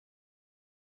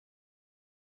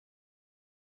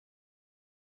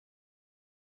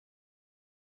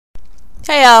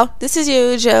Hey y'all, this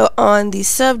is Joe on the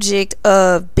subject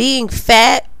of being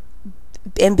fat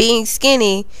and being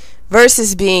skinny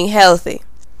versus being healthy.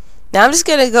 Now I'm just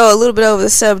going to go a little bit over the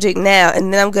subject now,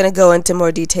 and then I'm going to go into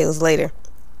more details later.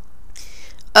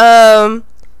 I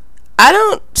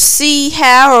don't see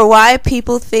how or why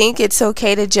people think it's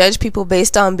okay to judge people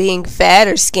based on being fat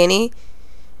or skinny,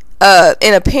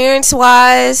 in appearance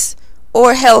wise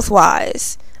or health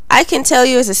wise. I can tell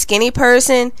you as a skinny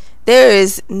person, there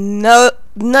is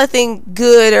nothing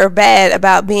good or bad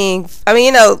about being,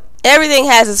 everything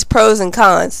has its pros and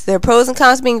cons. There are pros and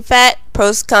cons being fat,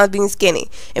 pros and cons being skinny.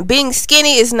 And being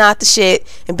skinny is not the shit,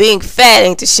 and being fat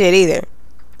ain't the shit either.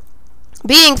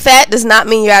 Being fat does not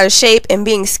mean you're out of shape, and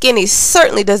being skinny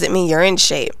certainly doesn't mean you're in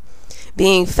shape.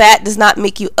 Being fat does not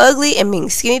make you ugly, and being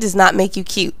skinny does not make you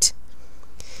cute.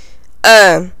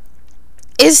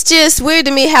 It's just weird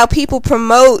to me how people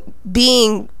promote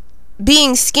being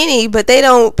skinny, but they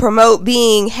don't promote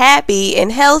being happy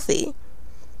and healthy.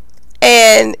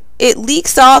 And it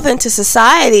leaks off into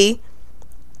society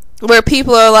where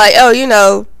people are like, oh,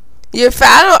 you're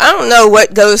fat. I don't know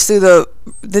what goes through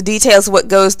the details of what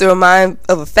goes through a mind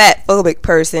of a fat phobic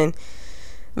person.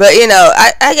 But,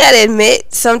 I gotta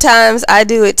admit, sometimes I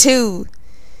do it too.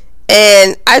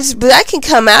 And I can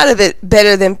come out of it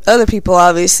better than other people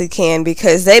obviously can,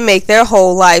 because they make their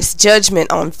whole life's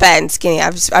judgment on fat and skinny.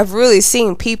 I've really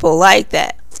seen people like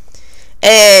that.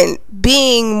 And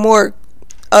being more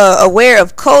aware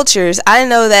of cultures, I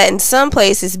know that in some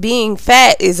places being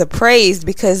fat is appraised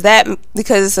because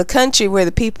it's a country where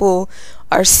the people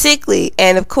are sickly,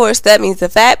 and of course that means the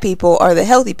fat people are the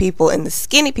healthy people and the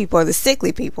skinny people are the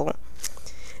sickly people.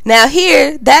 Now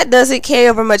here, that doesn't carry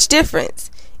over much difference.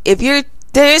 There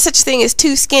is such a thing as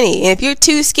too skinny, and if you're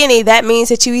too skinny, that means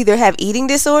that you either have eating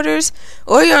disorders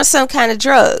or you're on some kind of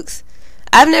drugs.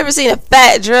 I've never seen a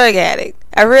fat drug addict.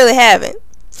 I really haven't.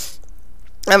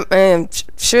 I'm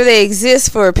sure they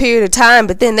exist for a period of time,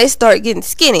 but then they start getting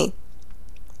skinny.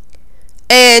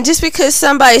 And just because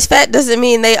somebody's fat doesn't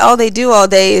mean all they do all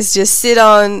day is just sit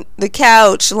on the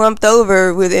couch lumped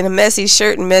over in a messy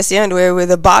shirt and messy underwear with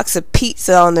a box of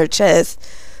pizza on their chest.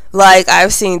 Like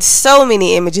I've seen so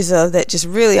many images of that just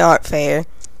really aren't fair.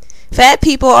 Fat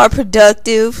people are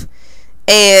productive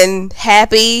and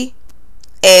happy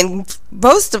and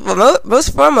most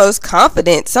foremost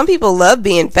confident. Some people love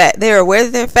being fat. They're aware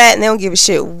that they're fat and they don't give a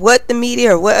shit what the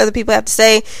media or what other people have to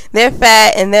say. They're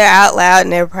fat and they're out loud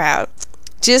and they're proud.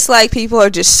 Just like people are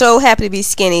just so happy to be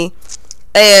skinny.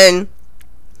 And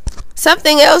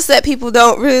something else that people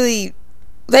don't really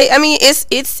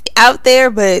it's out there,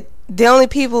 but the only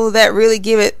people that really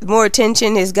give it more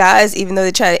attention is guys, even though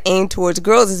they try to aim towards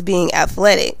girls, is being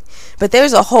athletic. But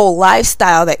there's a whole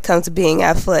lifestyle that comes to being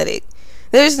athletic.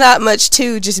 There's not much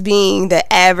to just being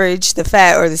the average, the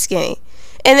fat, or the skinny.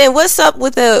 And then what's up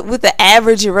with the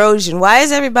average erosion? Why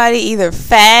is everybody either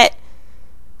fat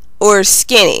or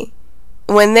skinny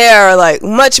when there are like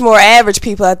much more average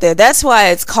people out there? That's why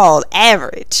it's called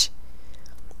average.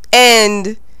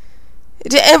 And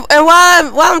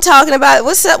while I'm talking about it,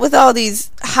 what's up with all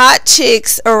these hot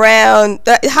chicks around,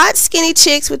 hot skinny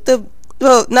chicks with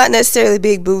not necessarily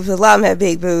big boobs, but a lot of them have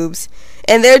big boobs,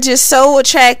 and they're just so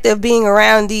attractive being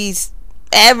around these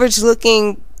average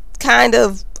looking, kind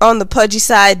of on the pudgy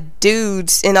side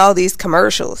dudes in all these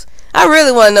commercials. I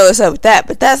really want to know what's up with that,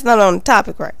 but that's not on the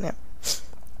topic right now.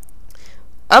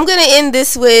 I'm going to end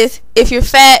this with, if you're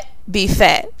fat, be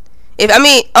fat.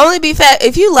 Only be fat.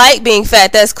 If you like being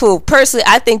fat, that's cool. Personally,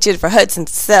 I think Jennifer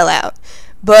Hudson's a sellout.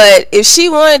 But if she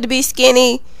wanted to be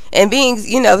skinny and being,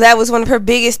 that was one of her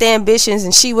biggest ambitions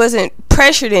and she wasn't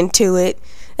pressured into it,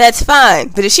 that's fine.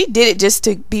 But if she did it just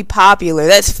to be popular,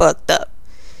 that's fucked up.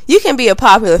 You can be a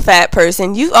popular fat person.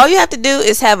 All you have to do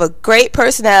is have a great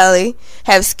personality,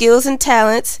 have skills and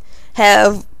talents,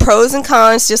 have pros and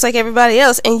cons just like everybody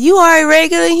else, and you are a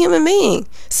regular human being.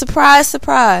 Surprise,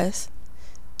 surprise.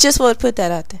 Just want to put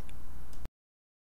that out there.